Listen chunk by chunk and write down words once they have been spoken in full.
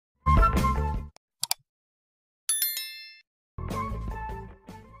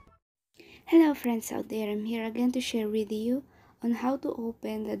Hello friends out there, I'm here again to share with you on how to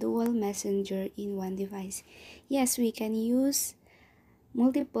open the dual messenger in one device. Yes, we can use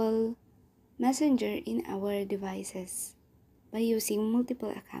multiple messenger in our devices by using multiple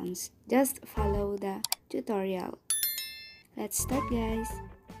accounts. Just follow the tutorial. Let's start, guys.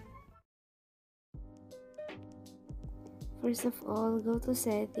 First of all, go to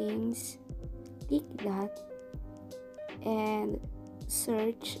settings, click that, and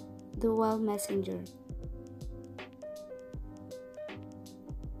search dual messenger.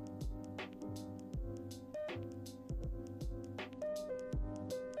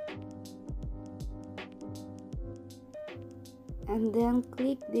 And then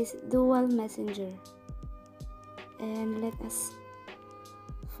click this dual messenger, and let us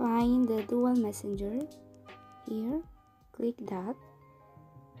find the dual messenger here. Click that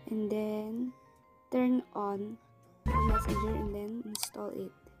and then turn on the messenger and then install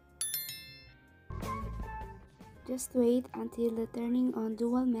it. Just wait until the turning on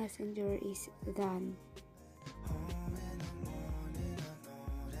dual messenger is done.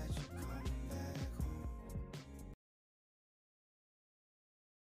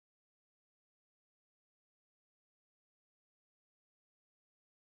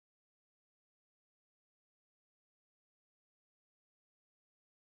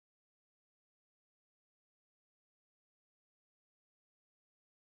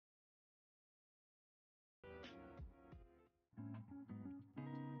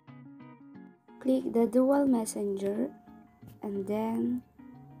 Click the dual messenger and then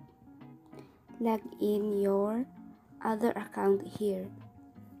log in your other account here.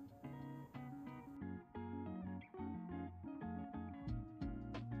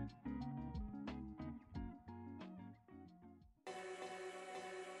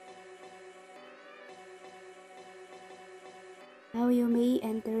 Now you may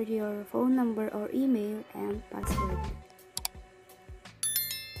enter your phone number or email and password.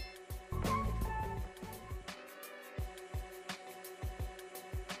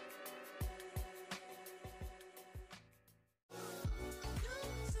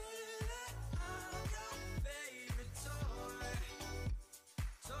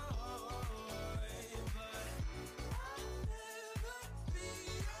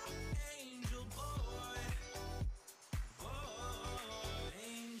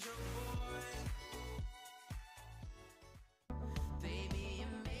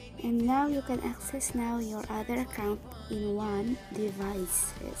 And now you can access now your other account in one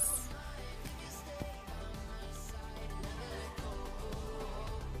devices.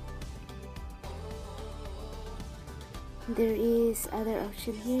 There is other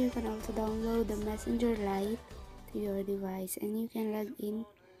option here. You can also download the Messenger Lite to your device and you can log in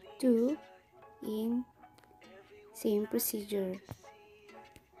to in same procedure.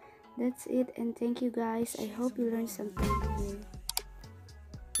 That's it, and thank you guys. I hope you learned something today.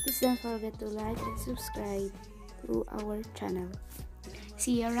 Please don't forget to like and subscribe to our channel.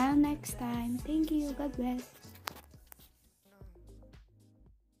 See you around next time. Thank you. God bless.